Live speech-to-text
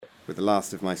With the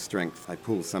last of my strength, I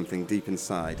pull something deep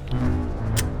inside.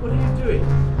 What are you doing?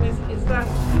 Is that...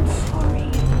 I'm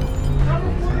sorry.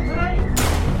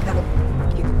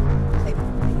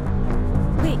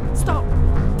 Wait, stop!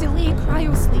 Delay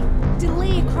cryosleep!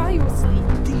 Delay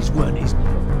cryosleep! These weren't his...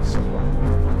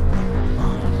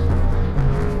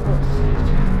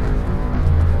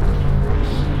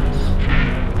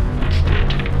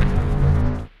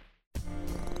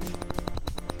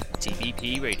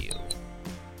 TBP Radio.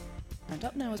 And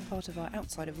up now as part of our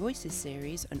Outside of Voices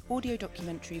series, an audio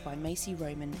documentary by Macy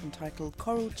Roman entitled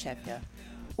Korol, Cheyva.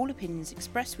 All opinions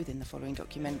expressed within the following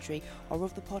documentary are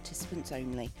of the participants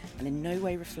only and in no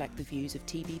way reflect the views of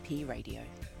TBP Radio.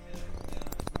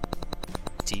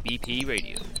 TBP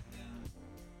Radio.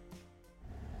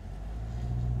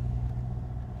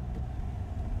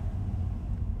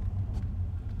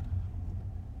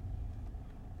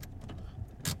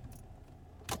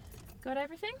 Got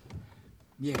everything?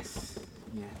 Yes.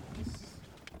 Yeah,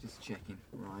 just checking.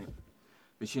 Right.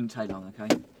 It shouldn't take long,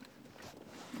 okay?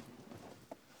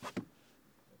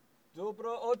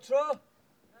 Dobro otro!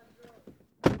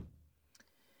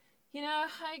 You know,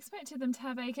 I expected them to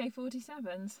have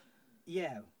AK-47s.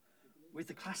 Yeah, with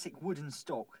the classic wooden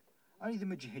stock. Only the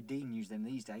Mujahideen use them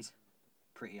these days.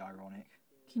 Pretty ironic.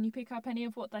 Can you pick up any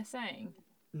of what they're saying?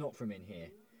 Not from in here.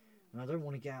 And I don't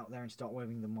want to get out there and start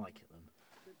waving the mic at them.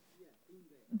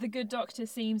 The good doctor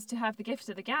seems to have the gift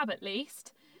of the gab, at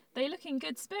least. They look in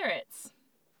good spirits.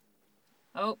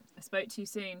 Oh, I spoke too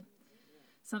soon.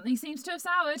 Something seems to have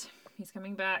soured. He's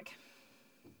coming back.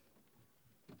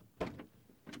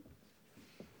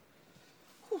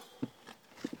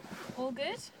 All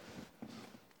good?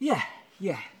 Yeah.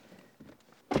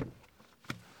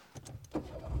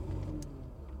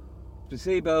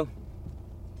 Placebo.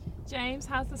 James,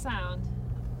 how's the sound?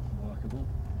 Workable.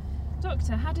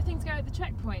 Doctor, how do things go at the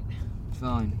checkpoint?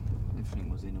 Fine. Everything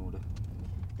was in order.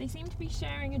 They seem to be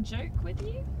sharing a joke with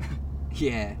you?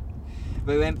 Yeah.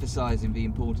 They were emphasising the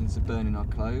importance of burning our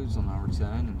clothes on our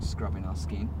return and scrubbing our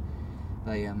skin.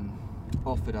 They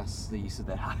offered us the use of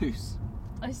their house.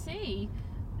 I see.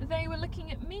 They were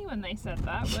looking at me when they said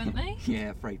that, weren't they?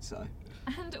 Yeah, afraid so.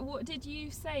 And what did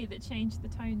you say that changed the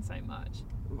tone so much?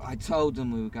 I told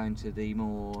them we were going to the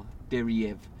more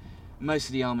Deriev. Most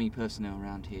of the army personnel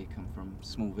around here come from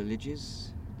small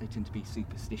villages. They tend to be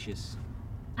superstitious.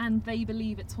 And they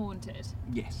believe it's haunted?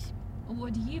 Yes.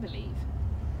 What do you believe?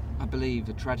 I believe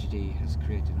the tragedy has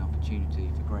created an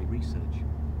opportunity for great research.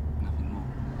 Nothing more.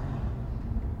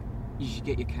 You should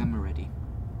get your camera ready.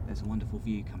 There's a wonderful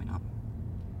view coming up.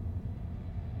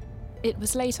 It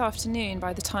was late afternoon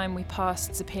by the time we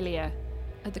passed Zapilia.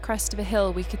 At the crest of a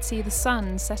hill we could see the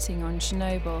sun setting on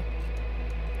Chernobyl.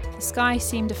 The sky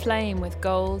seemed aflame with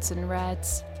golds and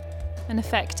reds, an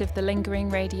effect of the lingering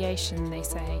radiation, they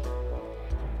say.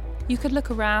 You could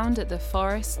look around at the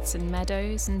forests and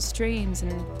meadows and streams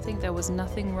and think there was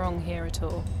nothing wrong here at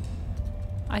all.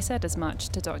 I said as much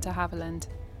to Dr. Haviland.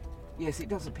 Yes, it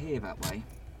does appear that way.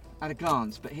 At a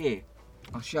glance, but here,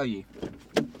 I'll show you.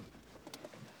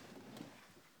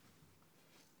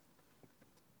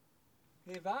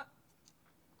 Hear that?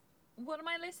 What am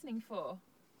I listening for?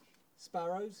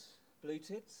 Sparrows, blue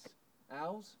tits,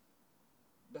 owls,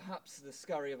 perhaps the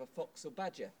scurry of a fox or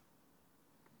badger.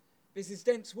 This is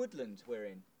dense woodland we're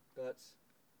in, but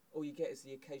all you get is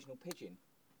the occasional pigeon.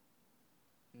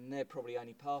 And they're probably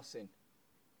only passing.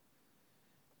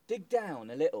 Dig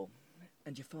down a little,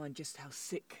 and you find just how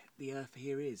sick the earth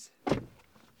here is.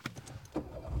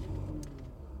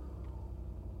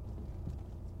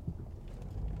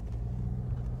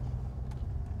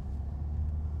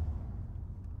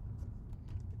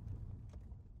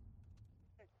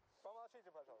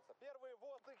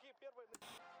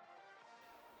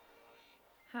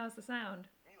 How's the sound?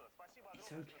 It's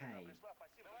okay.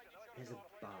 There's a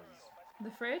buzz.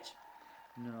 The fridge?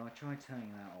 No, I tried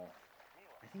turning that off.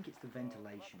 I think it's the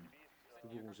ventilation.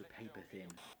 The walls are paper thin.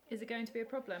 Is it going to be a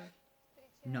problem?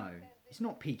 No, it's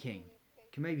not peaking.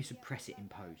 Can maybe suppress it in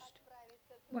post.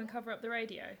 Won't cover up the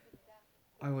radio?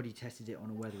 I already tested it on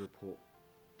a weather report.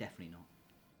 Definitely not.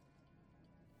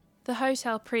 The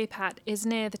Hotel Pripat is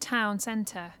near the town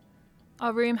centre.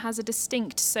 Our room has a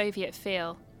distinct Soviet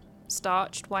feel.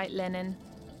 Starched white linen,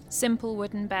 simple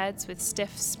wooden beds with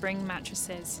stiff spring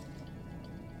mattresses.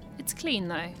 It's clean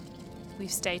though. We've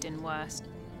stayed in worse.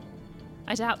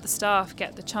 I doubt the staff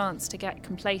get the chance to get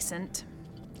complacent.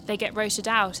 They get rotated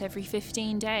out every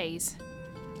 15 days.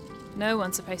 No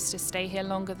one's supposed to stay here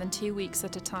longer than 2 weeks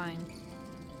at a time.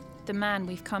 The man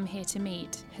we've come here to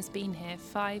meet has been here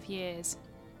 5 years.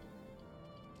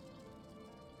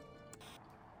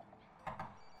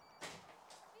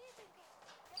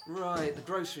 Right, the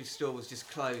grocery store was just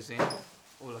closing.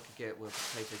 All I could get were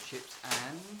potato chips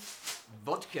and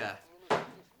vodka.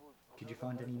 Could you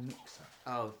find any mixer?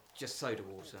 Oh, just soda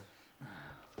water.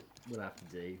 We'll have to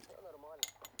do.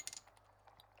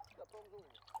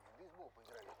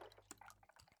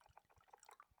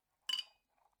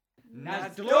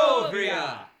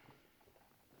 Nazdrovia!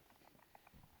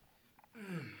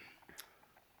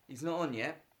 He's not on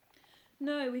yet.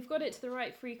 No, we've got it to the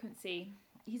right frequency.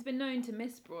 He's been known to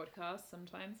miss broadcasts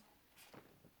sometimes.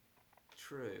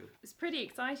 True. It's pretty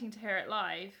exciting to hear it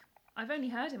live. I've only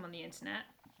heard him on the internet.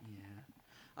 Yeah.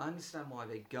 I understand why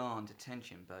they garnered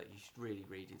attention, but you should really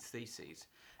read his theses.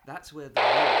 That's where the...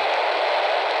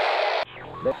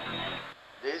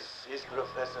 This is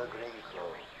Professor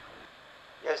Grinko.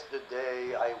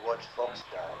 Yesterday I watched Fox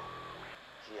die.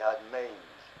 She had mange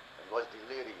and was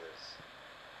delirious.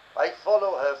 I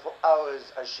follow her for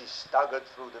hours as she staggered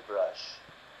through the brush.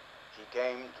 She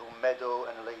came to meadow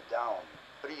and lay down,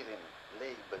 breathing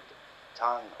labored,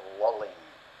 tongue lolling.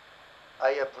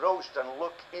 I approached and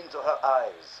looked into her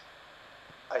eyes.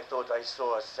 I thought I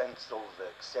saw a sense of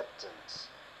acceptance.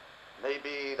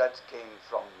 Maybe that came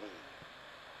from me.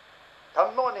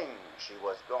 Come morning, she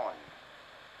was gone.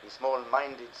 The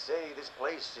small-minded say this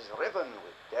place is riven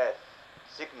with death,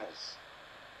 sickness,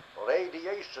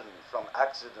 radiation from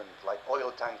accident like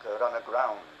oil tanker run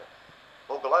aground,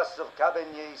 or glass of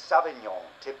Cabernet Sauvignon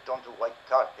tipped onto white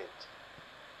carpet.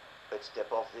 But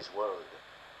step off this world,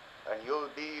 and you'll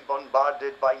be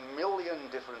bombarded by million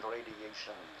different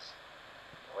radiations.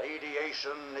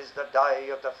 Radiation is the dye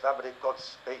of the fabric of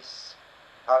space.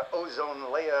 Our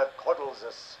ozone layer coddles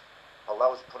us,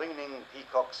 allows preening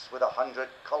peacocks with 100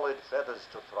 colored feathers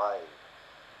to thrive.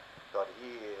 But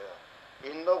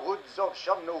here, in the woods of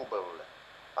Chernobyl,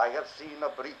 I have seen a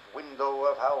brief window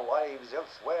of how lives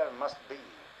elsewhere must be.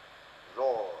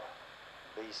 Raw,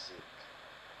 basic.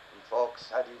 The fox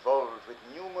had evolved with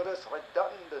numerous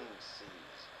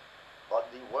redundancies, but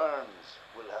the worms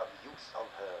will have use of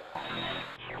her.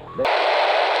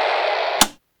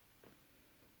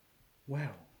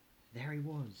 Well, there he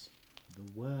was.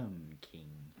 The Worm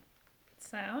King.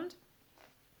 Sound?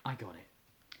 I got it.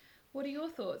 What are your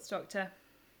thoughts, Doctor?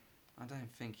 I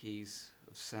don't think he's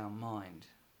of sound mind,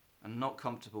 and not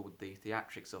comfortable with the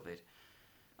theatrics of it.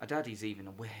 I doubt he's even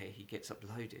aware he gets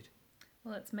uploaded.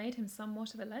 Well, it's made him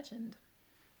somewhat of a legend.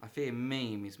 I fear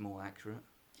meme is more accurate.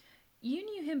 You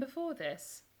knew him before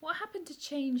this. What happened to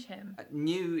change him?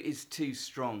 New is too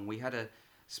strong. We had a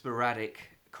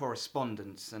sporadic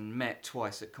correspondence and met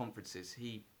twice at conferences.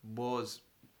 He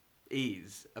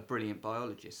is a brilliant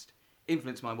biologist.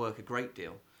 Influenced my work a great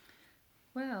deal.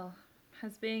 Well,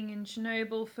 has being in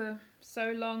Chernobyl for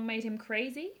so long made him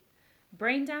crazy?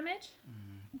 Brain damage?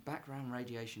 Background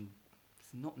radiation is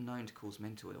not known to cause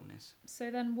mental illness.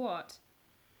 So then what?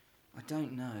 I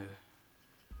don't know.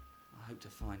 I hope to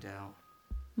find out.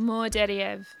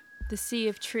 Morderiev, the Sea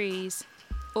of Trees,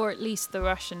 or at least the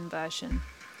Russian version,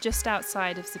 just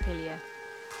outside of Zapilia.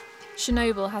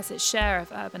 Chernobyl has its share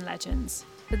of urban legends,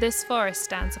 but this forest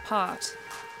stands apart.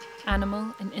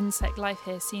 Animal and insect life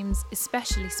here seems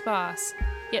especially sparse,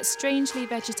 yet strangely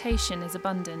vegetation is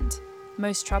abundant.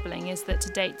 Most troubling is that to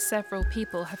date several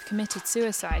people have committed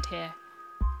suicide here.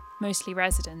 Mostly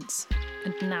residents,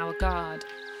 and now a guard.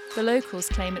 The locals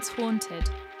claim it's haunted,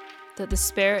 that the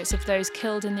spirits of those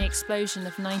killed in the explosion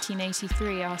of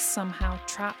 1983 are somehow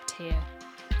trapped here,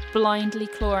 blindly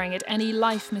clawing at any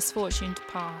life misfortune to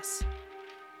pass,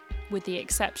 with the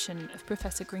exception of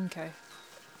Professor Grinko.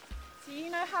 Do you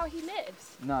know how he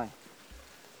lives? No.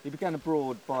 He began a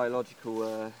broad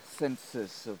biological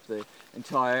census of the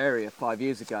entire area 5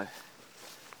 years ago.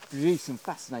 Produced some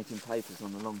fascinating papers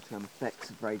on the long-term effects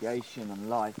of radiation on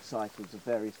life cycles of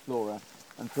various flora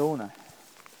and fauna.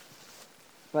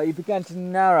 But he began to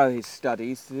narrow his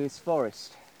studies to this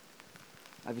forest.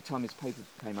 Over time his papers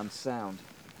became unsound.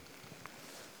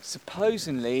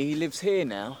 Supposedly he lives here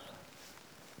now.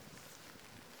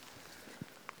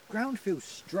 Ground feels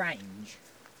strange.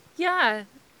 Yeah,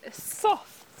 it's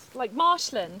soft, like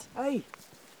marshland. Hey,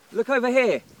 look over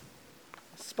here.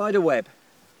 Spider web.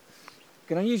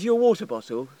 Can I use your water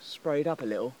bottle? Spray it up a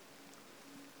little.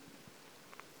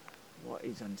 What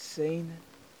is unseen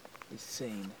is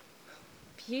seen.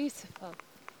 Beautiful.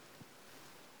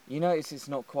 You notice it's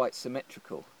not quite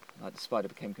symmetrical, like the spider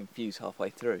became confused halfway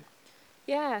through.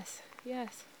 Yes.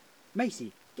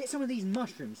 Macy, get some of these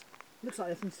mushrooms. Looks like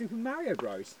they're from Super Mario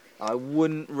Bros. I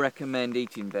wouldn't recommend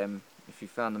eating them if you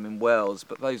found them in wells,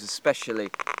 but those especially.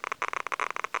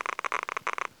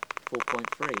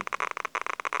 4.3.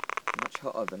 Much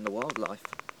hotter than the wildlife.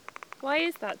 Why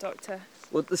is that, Doctor?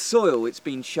 Well, the soil, it's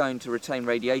been shown to retain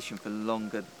radiation for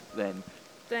longer than...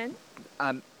 Then?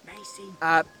 Macy,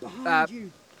 behind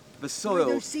you. The soil...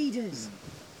 By those cedars.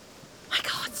 My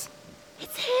God!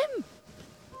 It's him!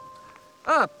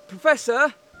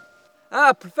 Professor!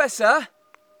 Professor!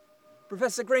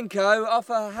 Professor Grinko, off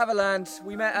Haverland.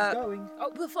 We met at... Going.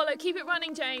 Oh, we'll follow. Keep it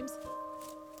running, James.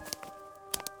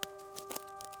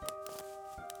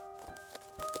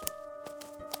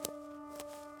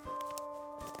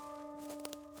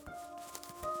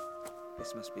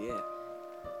 This must be it.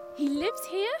 He lives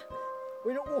here?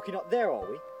 We're not walking up there, are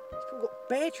we? He's still got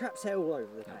bear traps all over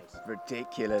the place.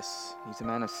 Ridiculous. He's a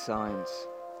man of science.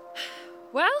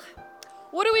 Well,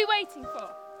 what are we waiting for?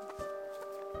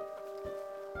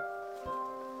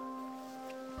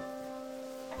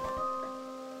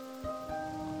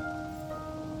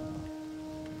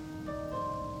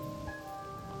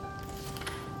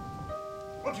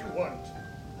 What do you want?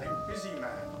 I'm busy,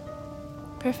 man.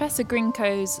 Professor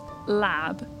Grinko's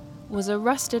lab was a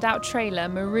rusted-out trailer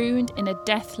marooned in a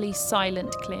deathly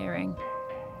silent clearing.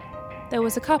 There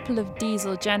was a couple of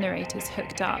diesel generators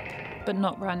hooked up, but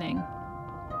not running.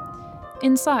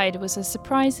 Inside was a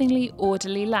surprisingly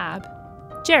orderly lab,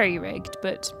 jerry-rigged,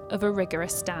 but of a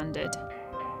rigorous standard.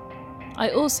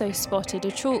 I also spotted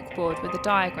a chalkboard with a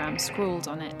diagram scrawled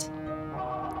on it.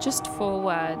 Just 4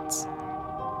 words: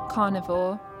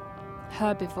 carnivore,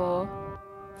 herbivore,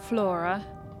 flora,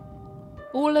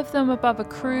 all of them above a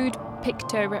crude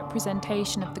picto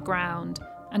representation of the ground,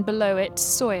 and below it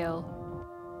soil.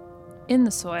 In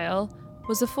the soil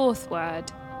was a 4th word: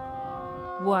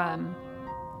 worm.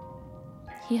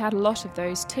 He had a lot of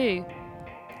those too.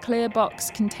 Clear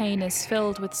box containers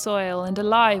filled with soil and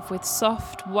alive with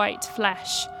soft white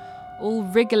flesh, all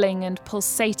wriggling and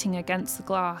pulsating against the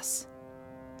glass,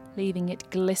 leaving it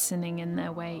glistening in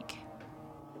their wake.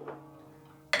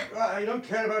 I don't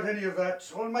care about any of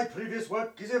that. All my previous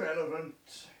work is irrelevant.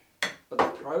 But the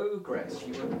progress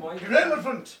you were quite...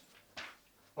 Irrelevant!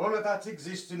 All of that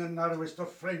exists in the narrowest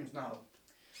of frames now.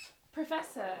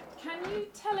 Professor, can you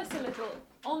tell us a little,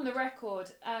 on the record,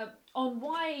 on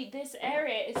why this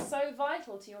area is so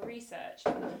vital to your research?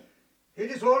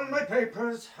 It is all in my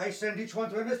papers. I send each one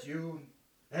to MSU.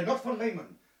 They're not for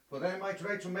laymen. For them I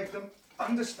try to make them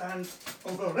understand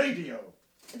over radio.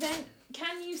 Then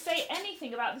can you say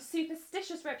anything about the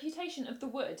superstitious reputation of the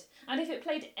wood, and if it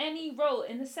played any role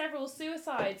in the several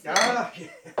suicides?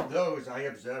 Those, I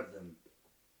observed them.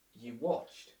 You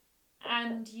watched?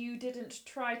 And you didn't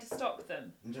try to stop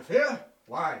them? Interfere?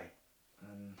 Why?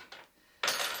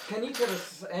 Can you tell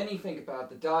us anything about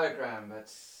the diagram that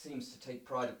seems to take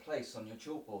pride of place on your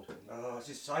chalkboard? It's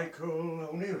a cycle,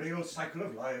 only real cycle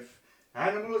of life.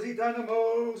 Animals eat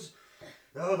animals.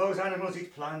 Those animals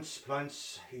eat plants,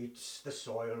 plants eat the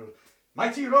soil.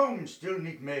 Mighty Rome still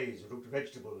need maize, root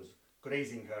vegetables,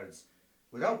 grazing herds.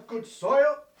 Without good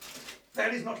soil,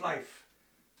 there is not life.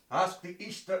 Ask the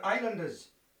Easter Islanders.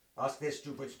 Ask their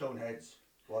stupid stoneheads.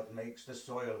 What makes the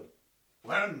soil?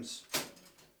 Worms.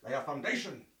 They are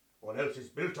foundation. All else is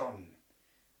built on.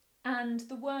 And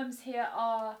the worms here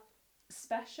are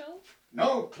special?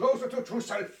 No, closer to true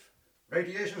self.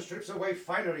 Radiation strips away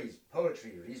fineries,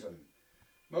 poetry, reason.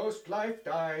 Most life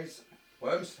dies,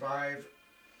 worms thrive.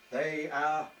 They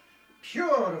are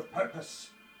pure of purpose.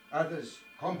 Others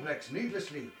complex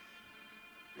needlessly.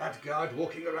 That guard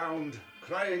walking around,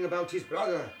 crying about his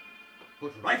brother,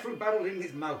 put rifle barrel in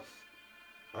his mouth.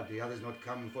 Had the others not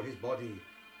come for his body,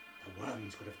 the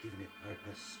worms could have given it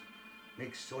purpose,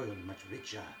 make soil much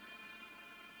richer.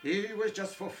 He was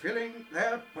just fulfilling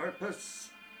their purpose,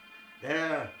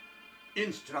 their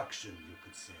instruction, you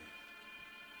could say.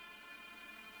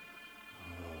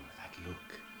 Oh, that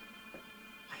look.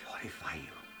 I horrify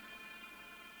you.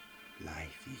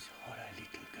 Life is for a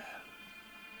little girl.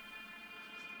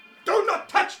 Do not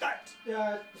touch that!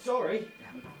 Sorry.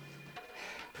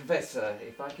 Professor,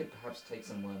 if I could perhaps take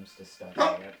some worms to study.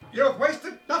 No, you've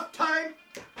wasted enough time.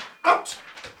 Out!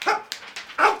 Up!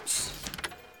 Out!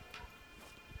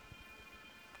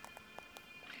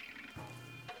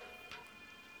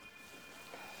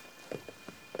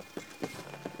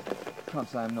 Can't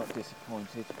say I'm not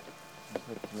disappointed. I was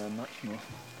hoping to learn much more.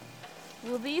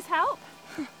 Will these help?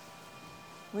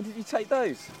 When did you take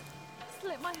those?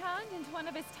 Slipped my hand into one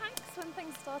of his tanks when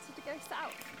things started to go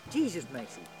south. Jesus,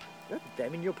 Macy. You had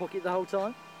them in your pocket the whole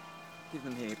time? Give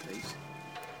them here, please.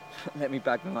 Let me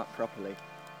bag them up properly.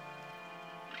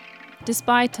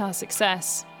 Despite our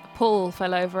success, a pall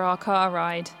fell over our car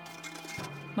ride.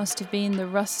 Must have been the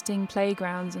rusting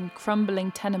playgrounds and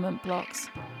crumbling tenement blocks.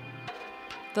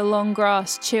 The long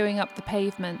grass chewing up the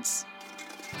pavements.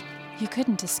 You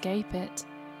couldn't escape it.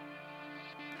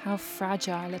 how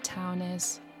fragile a town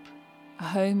is, a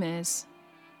home is,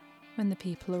 when the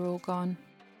people are all gone.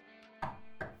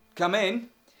 Come in.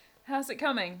 How's it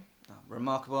coming? Oh,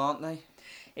 remarkable, aren't they?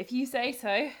 If you say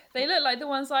so. They look like the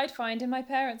ones I'd find in my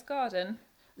parents' garden.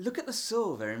 Look at the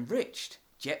soil, they're enriched.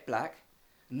 Jet black,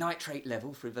 nitrate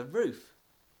level through the roof.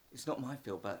 It's not my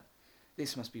field, but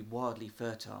this must be wildly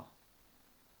fertile.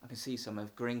 I can see some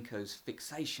of Grinko's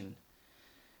fixation.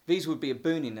 These would be a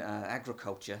boon in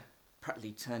agriculture,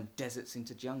 practically turn deserts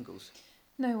into jungles.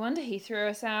 No wonder he threw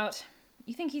us out.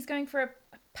 You think he's going for a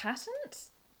patent?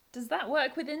 Does that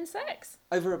work with insects?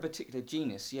 Over a particular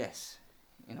genus, yes.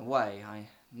 In a way, I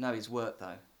know his work,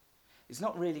 though. It's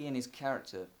not really in his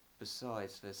character.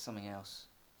 Besides, there's something else.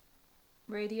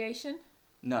 Radiation?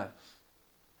 No.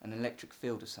 An electric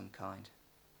field of some kind.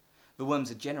 The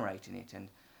worms are generating it, and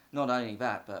not only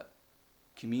that, but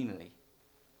communally.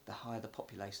 The higher the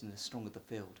population, the stronger the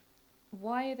field.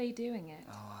 Why are they doing it?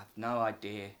 Oh, I've no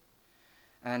idea.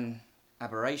 An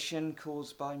aberration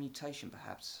caused by mutation,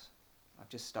 perhaps. I've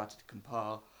just started to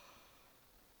compile.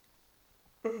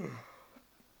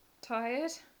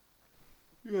 Tired?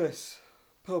 Yes.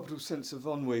 Palpable sense of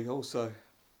ennui also.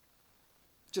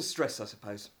 Just stress, I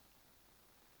suppose.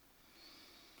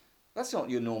 That's not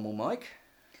your normal mic.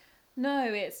 No,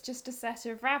 it's just a set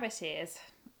of rabbit ears.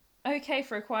 Okay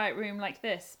for a quiet room like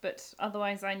this, but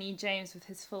otherwise I need James with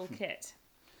his full kit.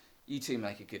 You two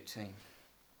make a good team.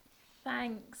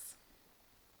 Thanks.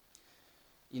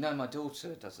 You know, my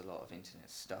daughter does a lot of internet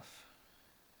stuff.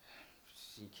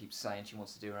 She keeps saying she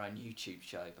wants to do her own YouTube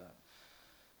show, but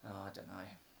I don't know.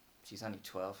 She's only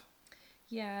 12.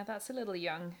 Yeah, that's a little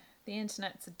young. The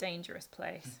internet's a dangerous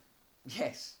place.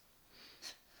 Yes.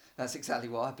 That's exactly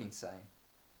what I've been saying.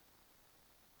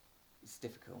 It's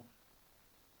difficult.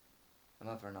 My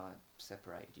mother and I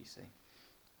separated, you see.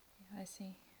 Yeah, I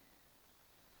see.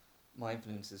 My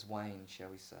influence has waned, shall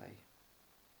we say.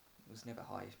 It was never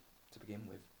high to begin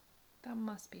with. That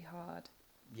must be hard.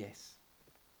 Yes.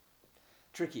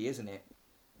 Tricky, isn't it?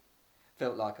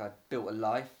 Felt like I'd built a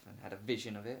life and had a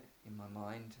vision of it in my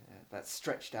mind that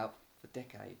stretched out for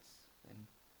decades. Then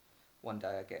one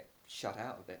day I get shut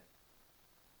out of it.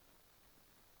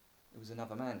 It was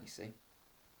another man, you see.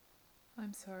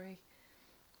 I'm sorry.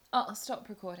 I'll stop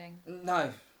recording.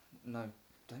 No,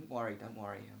 don't worry.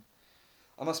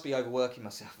 I must be overworking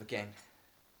myself again.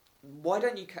 Why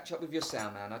don't you catch up with your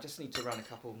sound man? I just need to run a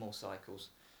couple more cycles.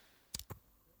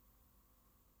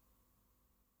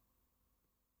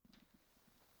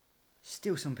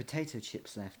 Still some potato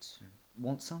chips left.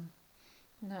 Want some?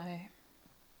 No.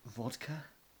 Vodka?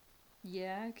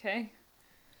 Yeah, okay.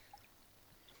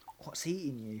 What's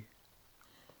eating you?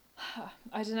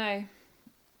 I don't know.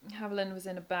 Haviland was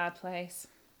in a bad place.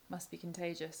 Must be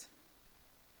contagious.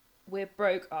 We're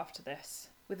broke after this.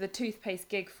 With the toothpaste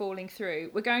gig falling through,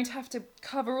 we're going to have to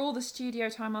cover all the studio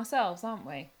time ourselves, aren't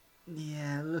we?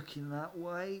 Yeah, looking that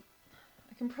way.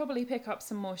 I can probably pick up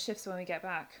some more shifts when we get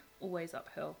back. Always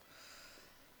uphill.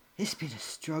 It's been a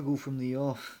struggle from the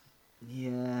off.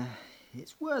 Yeah,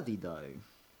 it's worthy though.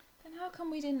 Then how come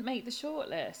we didn't make the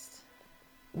shortlist?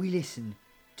 We listened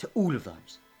to all of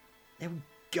those. They were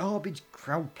garbage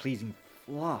crowd-pleasing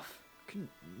fluff. Couldn't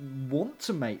want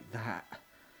to make that.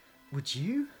 Would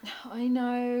you? I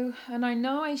know, and I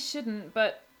know I shouldn't,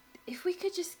 but if we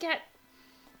could just get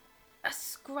a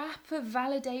scrap of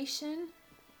validation.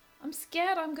 I'm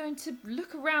scared I'm going to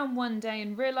look around one day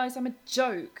and realise I'm a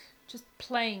joke, just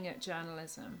playing at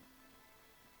journalism.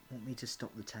 Want me to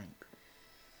stop the tape?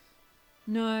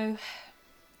 No,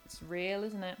 it's real,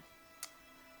 isn't it?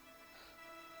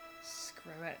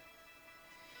 Screw it.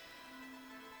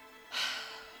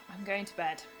 I'm going to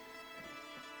bed.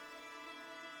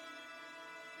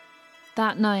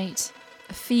 That night,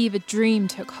 a fevered dream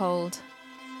took hold.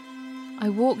 I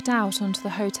walked out onto the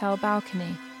hotel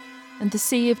balcony, and the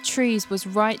sea of trees was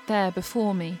right there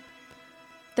before me.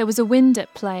 There was a wind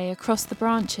at play across the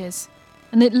branches,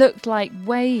 and it looked like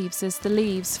waves as the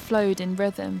leaves flowed in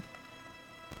rhythm.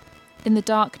 In the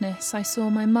darkness, I saw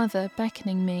my mother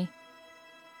beckoning me.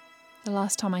 The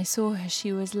last time I saw her,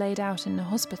 she was laid out in a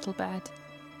hospital bed,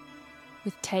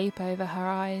 with tape over her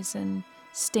eyes and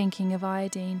stinking of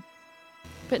iodine.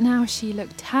 But now she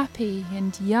looked happy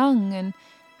and young, and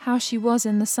how she was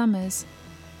in the summers.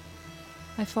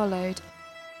 I followed.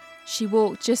 She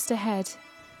walked just ahead,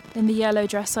 in the yellow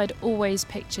dress I'd always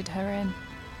pictured her in.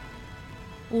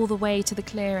 All the way to the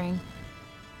clearing.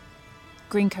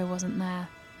 Grinko wasn't there.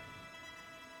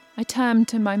 I turned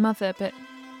to my mother, but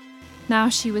now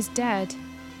she was dead.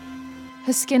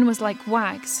 Her skin was like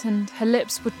wax, and her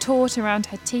lips were taut around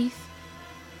her teeth,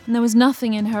 and there was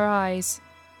nothing in her eyes.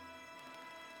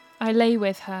 I lay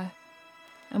with her,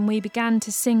 and we began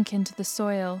to sink into the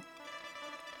soil.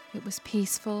 It was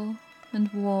peaceful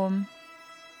and warm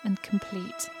and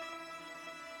complete.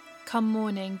 Come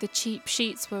morning, the cheap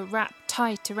sheets were wrapped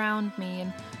tight around me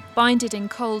and binded in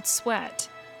cold sweat.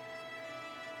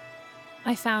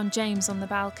 I found James on the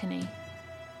balcony.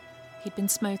 He'd been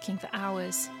smoking for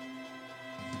hours.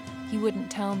 He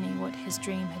wouldn't tell me what his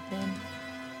dream had been.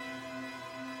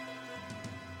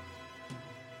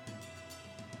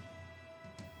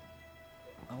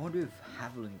 I wonder if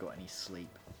Haviland got any sleep.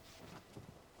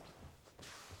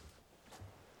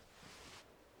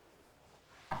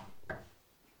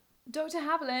 Dr.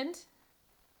 Haviland,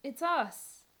 it's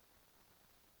us.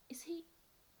 Is he...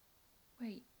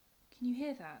 Wait, can you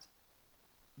hear that?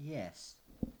 Yes.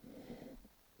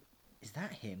 Is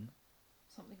that him?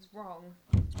 Something's wrong.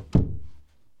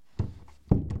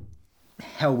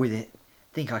 Hell with it.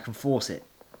 Think I can force it.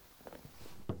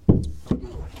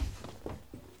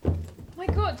 My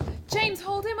God, James,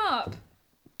 hold him up.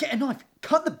 Get a knife.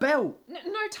 Cut the belt.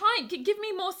 No time. Give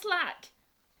me more slack.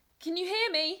 Can you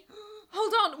hear me?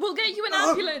 Hold on, we'll get you an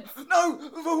ambulance. No,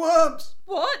 the worms!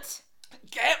 What?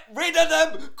 Get rid of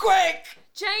them, quick!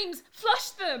 James, flush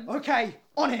them. Okay,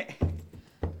 on it.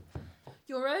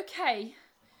 You're okay.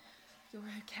 You're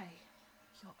okay.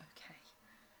 You're okay.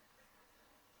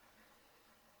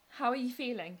 How are you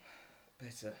feeling?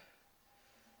 Better.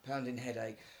 Pounding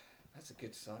headache. That's a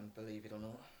good sign, believe it or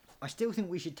not. I still think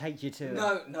we should take you to...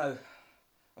 No.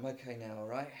 I'm okay now,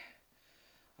 alright?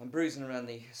 I'm bruising around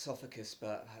the esophagus,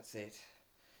 but that's it.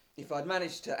 If I'd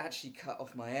managed to actually cut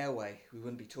off my airway, we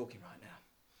wouldn't be talking right now.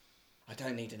 I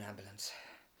don't need an ambulance.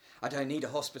 I don't need a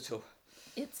hospital.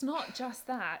 It's not just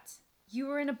that. You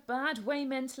were in a bad way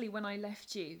mentally when I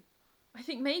left you. I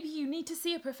think maybe you need to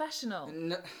see a professional.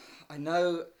 No, I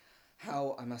know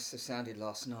how I must have sounded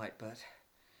last night, but...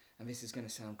 And this is going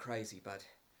to sound crazy, but...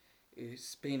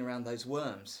 It's been around those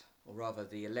worms, or rather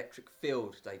the electric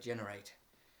field they generate.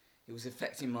 It was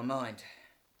affecting my mind.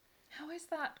 How is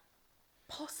that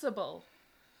possible?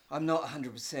 I'm not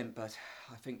 100%, but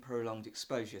I think prolonged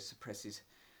exposure suppresses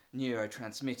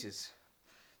neurotransmitters,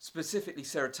 specifically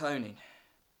serotonin.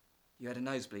 You had a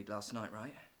nosebleed last night,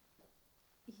 right?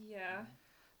 Yeah.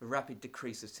 A rapid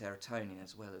decrease of serotonin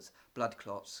as well as blood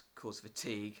clots cause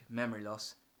fatigue, memory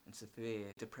loss and severe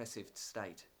depressive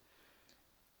state.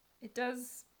 It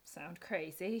does sound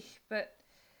crazy, but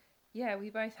yeah, we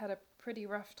both had a pretty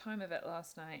rough time of it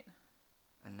last night.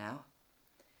 And now?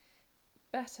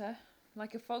 Better,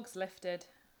 like a fog's lifted.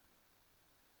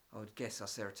 I would guess our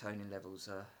serotonin levels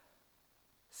are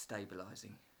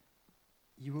stabilising.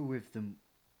 You were with them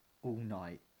all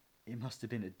night. It must have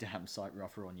been a damn sight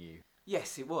rougher on you.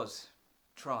 Yes, it was.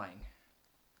 Trying.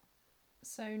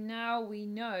 So now we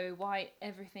know why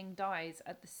everything dies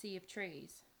at the Sea of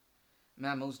Trees.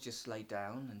 Mammals just lay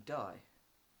down and die.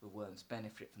 The worms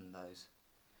benefit from those.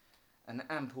 An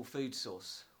ample food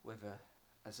source, whether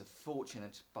as a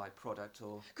fortunate byproduct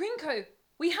or... Grinko,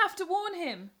 we have to warn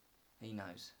him. He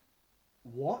knows.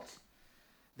 What?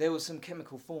 There were some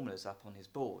chemical formulas up on his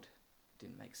board.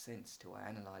 Didn't make sense till I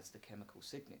analysed the chemical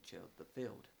signature of the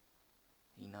field.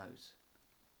 He knows.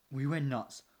 We went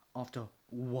nuts after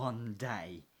one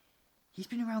day. He's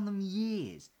been around them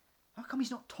years. How come he's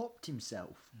not topped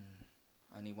himself?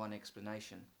 Only one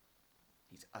explanation.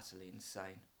 He's utterly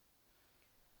insane.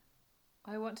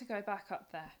 I want to go back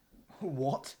up there.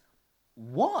 What?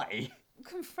 Why?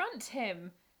 Confront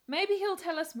him. Maybe he'll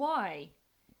tell us why.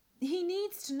 He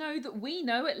needs to know that we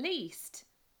know at least.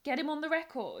 Get him on the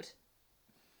record.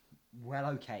 Well,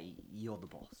 okay, you're the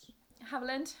boss.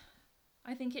 Haviland,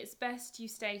 I think it's best you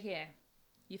stay here.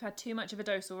 You've had too much of a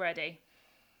dose already.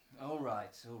 All right.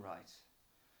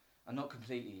 I'm not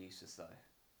completely useless, though.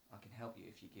 I can help you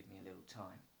if you give me a little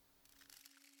time.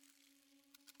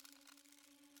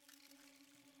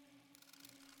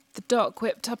 The doc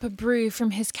whipped up a brew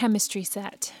from his chemistry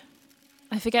set.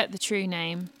 I forget the true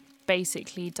name,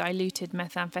 basically diluted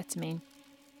methamphetamine.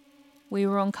 We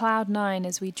were on cloud 9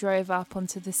 as we drove up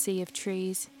onto the Sea of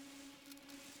Trees.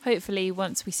 Hopefully,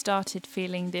 once we started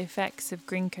feeling the effects of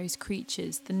Grinko's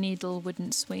creatures, the needle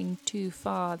wouldn't swing too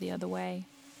far the other way.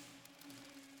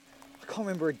 I can't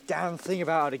remember a damn thing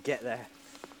about how to get there.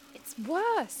 It's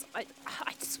worse. I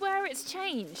swear it's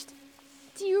changed.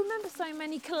 Do you remember so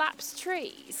many collapsed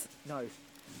trees? No.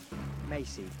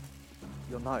 Macy,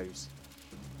 your nose.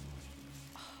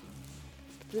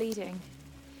 Bleeding.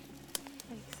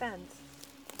 Makes sense.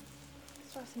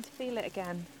 Starting to feel it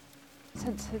again.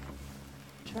 Sense of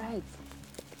dread.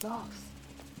 Loss.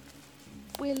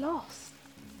 We're lost.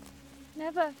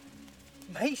 Never.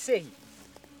 Macy!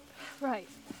 Right.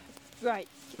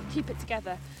 Keep it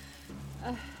together.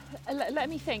 Let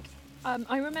me think.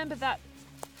 I remember that.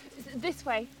 This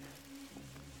way.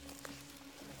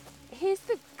 Here's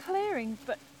the clearing,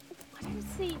 but I don't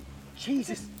see.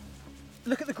 Jesus!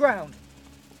 Look at the ground.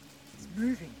 It's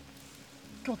moving.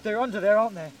 God, they're under there,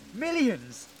 aren't there?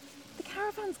 Millions! The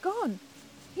caravan's gone.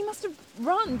 He must have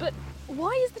run, but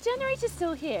why is the generator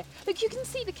still here? Look, you can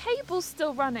see the cable's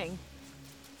still running.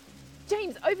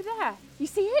 James, over there. You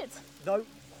see it? No.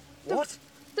 What?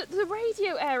 The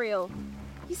radio aerial.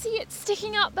 You see it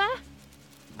sticking up there?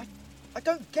 I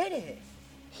don't get it.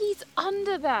 He's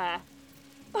under there.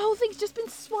 The whole thing's just been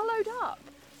swallowed up.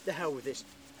 The hell with this.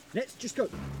 Let's just go.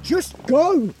 Just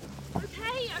go!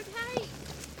 Okay.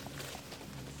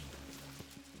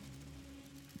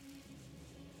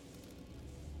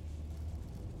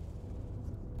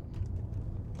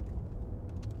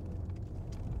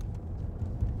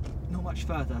 Not much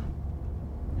further.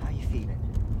 How are you feeling?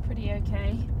 Pretty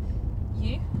okay.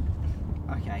 You?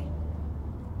 Okay.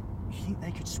 You think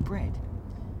they could spread?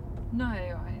 No,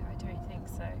 I don't think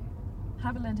so.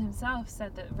 Haviland himself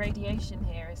said that radiation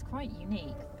here is quite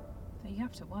unique, but you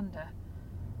have to wonder.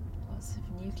 Lots of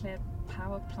nuclear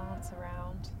power plants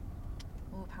around,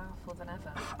 more powerful than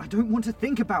ever. I don't want to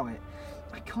think about it.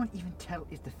 I can't even tell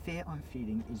if the fear I'm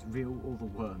feeling is real or the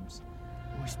worms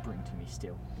whispering to me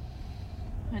still.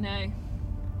 I know.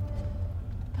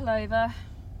 Pull over.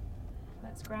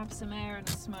 Let's grab some air and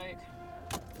a smoke.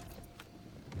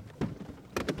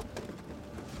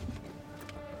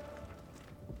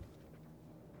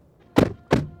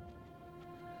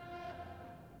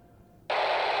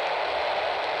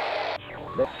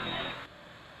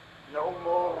 No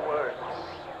more words.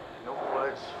 No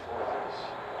words for this.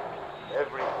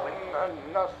 Everything and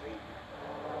nothing.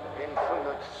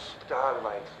 Infinite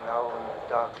starlight now in the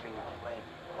darkling plain.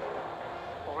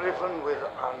 Riven with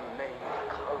unnamed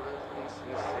colors and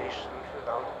sensations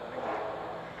without name.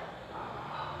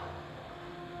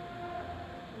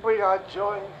 We are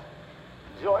joined.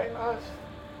 Join us.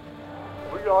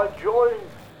 We are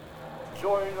joined.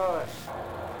 Join us.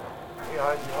 We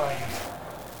are joined.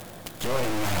 Join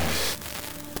us.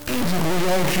 We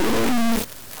are joined.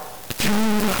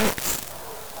 Join us.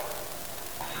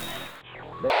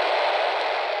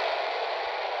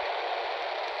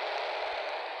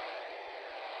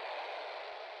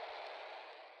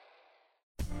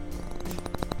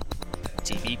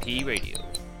 TBP Radio.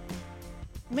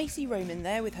 Macy Roman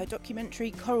there with her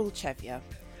documentary Korol Cheyva.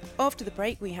 After the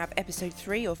break we have episode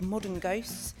 3 of Modern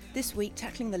Ghosts, this week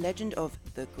tackling the legend of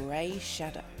the Grey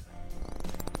Shadow.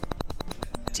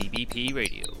 TBP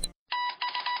Radio.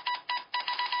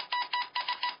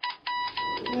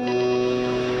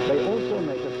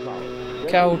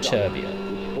 Korol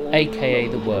Cheyva, aka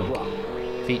The Worm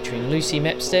King, featuring Lucy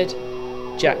Mepstead,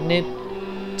 Jack Knibb,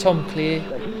 Tom Clear,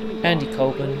 Andy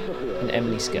Colburn and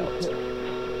Emily Scout.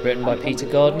 Written by Peter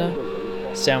Gardner,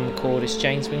 sound recordist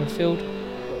James Wingfield,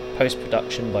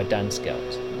 post-production by Dan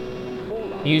Scout.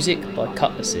 Music by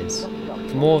Cutlasses.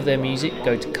 For more of their music,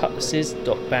 go to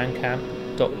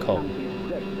cutlasses.bandcamp.com.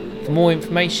 For more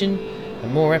information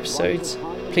and more episodes,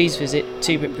 please visit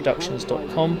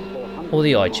 2bitproductions.com or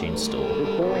the iTunes store.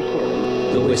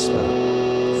 The Whisper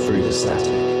Through the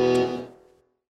Static.